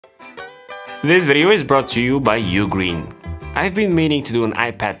This video is brought to you by Ugreen. I've been meaning to do an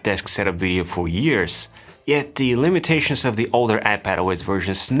iPad desk setup video for years, yet the limitations of the older iPadOS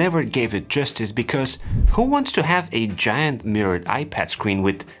versions never gave it justice because who wants to have a giant mirrored iPad screen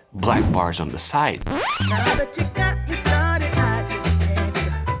with black bars on the side?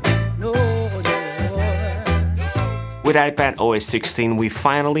 With iPadOS 16, we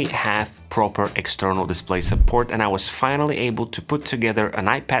finally have proper external display support, and I was finally able to put together an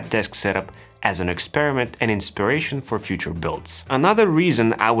iPad desk setup as an experiment and inspiration for future builds. Another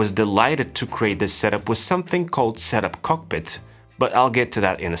reason I was delighted to create this setup was something called Setup Cockpit, but I'll get to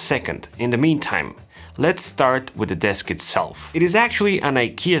that in a second. In the meantime, let's start with the desk itself. It is actually an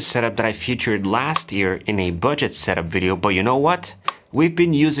IKEA setup that I featured last year in a budget setup video, but you know what? We've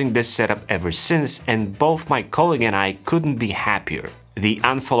been using this setup ever since, and both my colleague and I couldn't be happier. The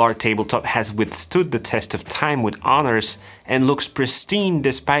Anfolar tabletop has withstood the test of time with honors and looks pristine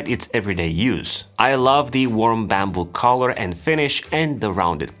despite its everyday use. I love the warm bamboo color and finish and the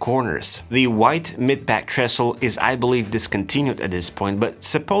rounded corners. The white mid-back trestle is, I believe, discontinued at this point, but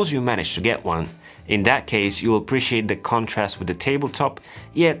suppose you manage to get one. In that case, you'll appreciate the contrast with the tabletop,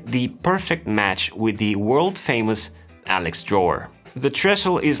 yet the perfect match with the world-famous Alex drawer. The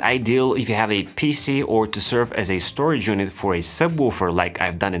trestle is ideal if you have a PC or to serve as a storage unit for a subwoofer like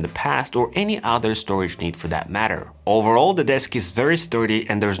I've done in the past, or any other storage need for that matter. Overall, the desk is very sturdy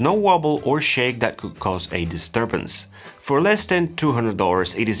and there's no wobble or shake that could cause a disturbance. For less than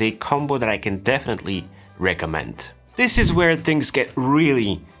 $200, it is a combo that I can definitely recommend. This is where things get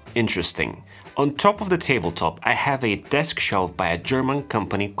really interesting. On top of the tabletop, I have a desk shelf by a German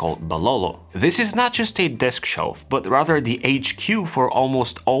company called Balolo. This is not just a desk shelf, but rather the HQ for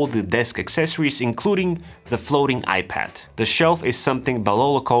almost all the desk accessories, including the floating iPad. The shelf is something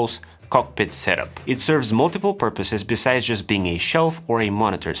Balolo calls cockpit setup. It serves multiple purposes besides just being a shelf or a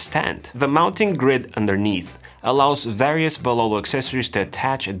monitor stand. The mounting grid underneath allows various Balolo accessories to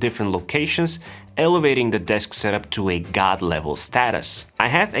attach at different locations, elevating the desk setup to a god-level status. I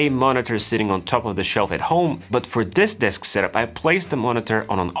have a monitor sitting on top of the shelf at home, but for this desk setup I placed the monitor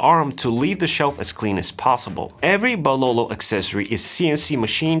on an arm to leave the shelf as clean as possible. Every Balolo accessory is CNC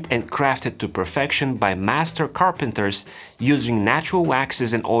machined and crafted to perfection by master carpenters using natural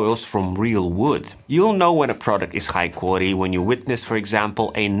waxes and oils from real wood. You'll know when a product is high quality when you witness, for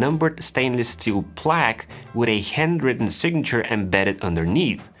example, a numbered stainless steel plaque with a handwritten signature embedded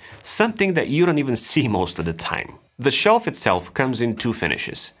underneath, something that you don't even see most of the time. The shelf itself comes in two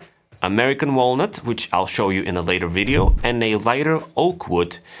finishes: American walnut, which I'll show you in a later video, and a lighter oak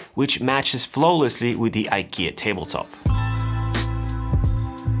wood, which matches flawlessly with the IKEA tabletop.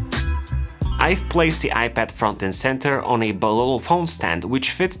 I've placed the iPad front and center on a Balolo phone stand, which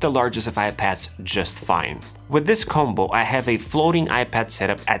fits the largest of iPads just fine. With this combo, I have a floating iPad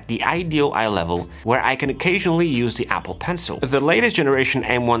setup at the ideal eye level, where I can occasionally use the Apple Pencil. The latest generation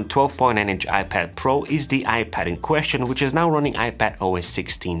M1 12.9-inch iPad Pro is the iPad in question, which is now running iPadOS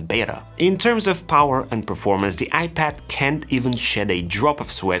 16 beta. In terms of power and performance, the iPad can't even shed a drop of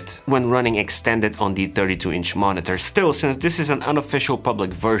sweat when running extended on the 32-inch monitor. Still, since this is an unofficial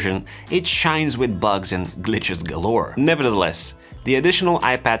public version, it shines with bugs and glitches galore. Nevertheless, the additional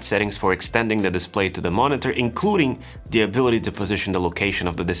iPad settings for extending the display to the monitor, including the ability to position the location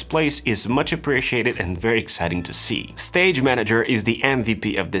of the displays, is much appreciated and very exciting to see. Stage Manager is the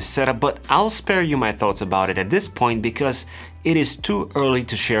MVP of this setup, but I'll spare you my thoughts about it at this point because it is too early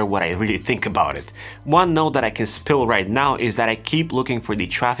to share what I really think about it. One note that I can spill right now is that I keep looking for the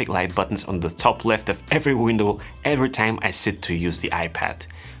traffic light buttons on the top left of every window every time I sit to use the iPad.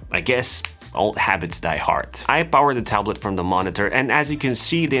 I guess old habits die hard. I power the tablet from the monitor, and as you can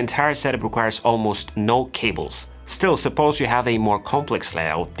see, the entire setup requires almost no cables. Still, suppose you have a more complex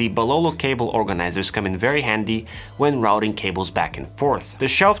layout, the Balolo cable organizers come in very handy when routing cables back and forth. The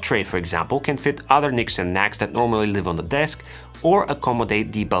shelf tray, for example, can fit other nicks and knacks that normally live on the desk, or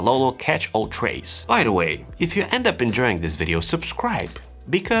accommodate the Balolo catch-all trays. By the way, if you end up enjoying this video, subscribe,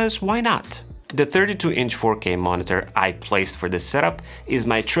 because why not? The 32-inch 4K monitor I placed for this setup is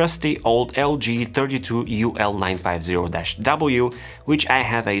my trusty old LG 32UL950-W, which I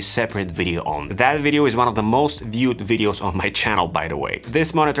have a separate video on. That video is one of the most viewed videos on my channel, by the way.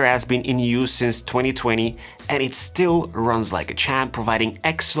 This monitor has been in use since 2020 and it still runs like a champ, providing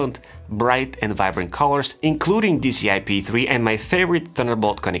excellent, bright and vibrant colors, including DCI-P3 and my favorite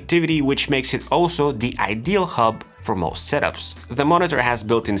Thunderbolt connectivity, which makes it also the ideal hub for most setups. The monitor has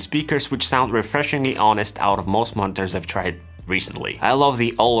built-in speakers which sound refreshingly honest out of most monitors I've tried recently. I love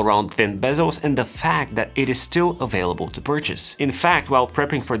the all-around thin bezels and the fact that it is still available to purchase. In fact, while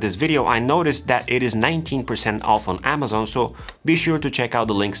prepping for this video, I noticed that it is 19% off on Amazon, so be sure to check out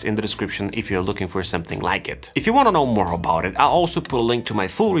the links in the description if you're looking for something like it. If you want to know more about it, I'll also put a link to my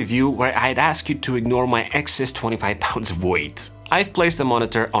full review where I'd ask you to ignore my excess 25 pounds of weight. I've placed the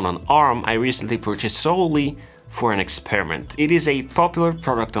monitor on an arm I recently purchased solely for an experiment. It is a popular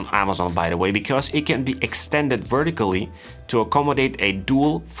product on Amazon, by the way, because it can be extended vertically to accommodate a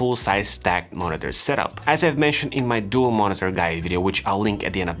dual full-size stacked monitor setup. As I've mentioned in my dual monitor guide video, which I'll link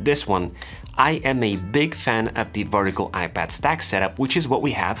at the end of this one, I am a big fan of the vertical iPad stack setup, which is what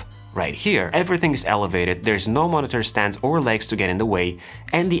we have right here. Everything is elevated, there's no monitor stands or legs to get in the way,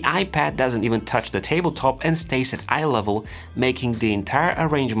 and the iPad doesn't even touch the tabletop and stays at eye level, making the entire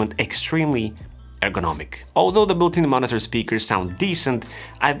arrangement extremely ergonomic. Although the built-in monitor speakers sound decent,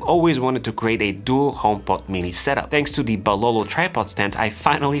 I've always wanted to create a dual HomePod mini setup. Thanks to the Balolo tripod stands, I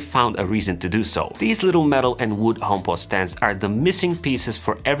finally found a reason to do so. These little metal and wood HomePod stands are the missing pieces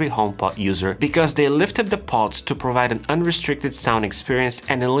for every HomePod user because they lift up the pods to provide an unrestricted sound experience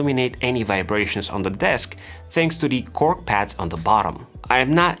and eliminate any vibrations on the desk thanks to the cork pads on the bottom. I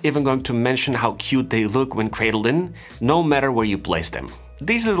am not even going to mention how cute they look when cradled in, no matter where you place them.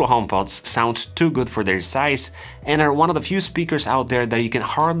 These little HomePods sound too good for their size and are one of the few speakers out there that you can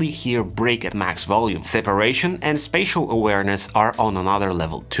hardly hear break at max volume. Separation and spatial awareness are on another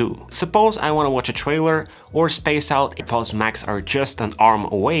level too. Suppose I want to watch a trailer or space out, AirPods Max are just an arm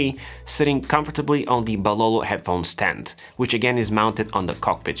away, sitting comfortably on the Balolo headphone stand, which again is mounted on the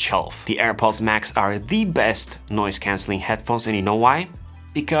cockpit shelf. The AirPods Max are the best noise-canceling headphones, and you know why?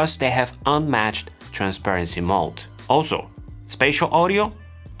 Because they have unmatched transparency mode. Also, spatial audio?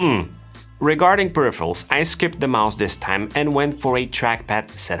 Regarding peripherals, I skipped the mouse this time and went for a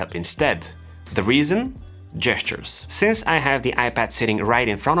trackpad setup instead. The reason? Gestures. Since I have the iPad sitting right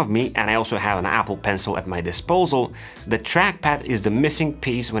in front of me and I also have an Apple Pencil at my disposal, the trackpad is the missing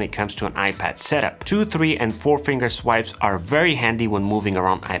piece when it comes to an iPad setup. 2, 3 and 4 finger swipes are very handy when moving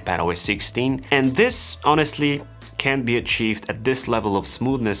around iPadOS 16, and this, honestly, can be achieved at this level of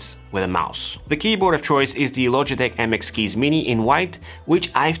smoothness with a mouse. The keyboard of choice is the Logitech MX Keys Mini in white, which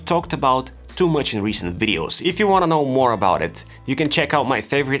I've talked about too much in recent videos. If you want to know more about it, you can check out my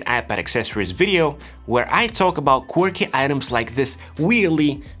favorite iPad accessories video, where I talk about quirky items like this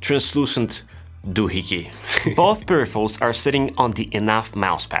weirdly translucent doohickey. Both peripherals are sitting on the Enough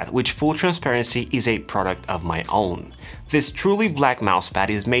mousepad, which, full transparency, is a product of my own. This truly black mousepad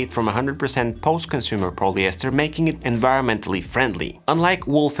is made from 100% post-consumer polyester, making it environmentally friendly. Unlike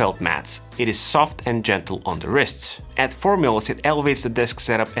wool felt mats, it is soft and gentle on the wrists. At 4 mils, it elevates the desk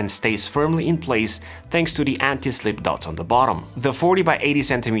setup and stays firmly in place thanks to the anti-slip dots on the bottom. The 40 by 80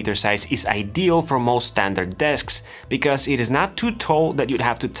 cm size is ideal for most standard desks because it is not too tall that you'd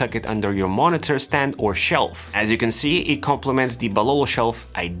have to tuck it under your monitor stand or shelf. As you can see, it complements the Balolo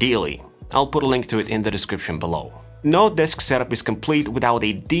shelf ideally. I'll put a link to it in the description below. No desk setup is complete without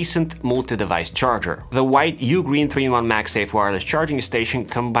a decent multi-device charger. The white Ugreen 3-in-1 MagSafe wireless charging station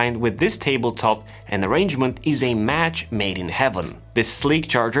combined with this tabletop and arrangement is a match made in heaven. This sleek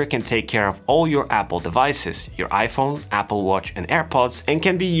charger can take care of all your Apple devices, your iPhone, Apple Watch and AirPods, and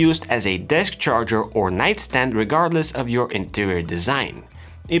can be used as a desk charger or nightstand regardless of your interior design.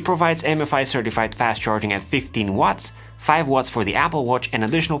 It provides MFI certified fast charging at 15 watts, 5 watts for the Apple Watch and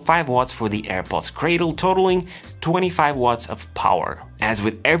additional 5 watts for the AirPods Cradle, totaling 25 watts of power. As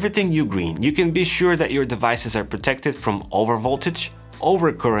with everything Ugreen, you can be sure that your devices are protected from overvoltage,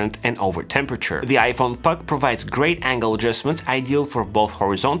 overcurrent and over temperature. The iPhone puck provides great angle adjustments, ideal for both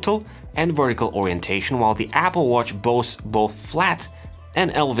horizontal and vertical orientation, while the Apple Watch boasts both flat and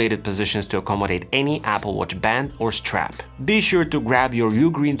elevated positions to accommodate any Apple Watch band or strap. Be sure to grab your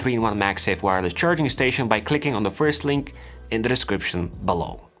Ugreen 3-in-1 MagSafe wireless charging station by clicking on the first link in the description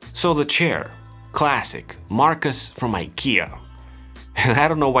below. So the chair, classic, Marcus from IKEA. And I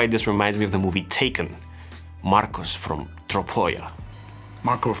don't know why this reminds me of the movie Taken. Marcus from Tropoja.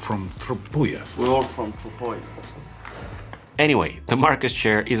 Marco from Tropoja. We're all from Tropoja. Anyway, the Marcus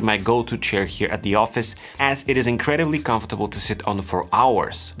chair is my go-to chair here at the office, as it is incredibly comfortable to sit on for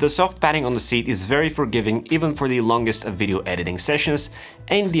hours. The soft padding on the seat is very forgiving even for the longest of video editing sessions,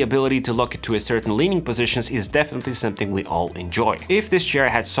 and the ability to lock it to a certain leaning positions is definitely something we all enjoy. If this chair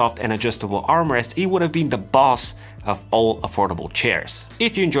had soft and adjustable armrests, it would have been the boss of all affordable chairs.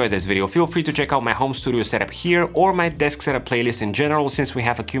 If you enjoyed this video, feel free to check out my home studio setup here or my desk setup playlist in general, since we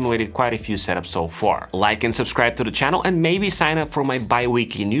have accumulated quite a few setups so far. Like and subscribe to the channel, and maybe sign up for my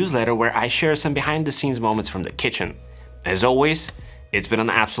bi-weekly newsletter where I share some behind the scenes moments from the kitchen. As always, it's been an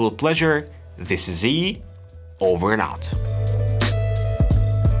absolute pleasure. This is ThisIsE, over and out.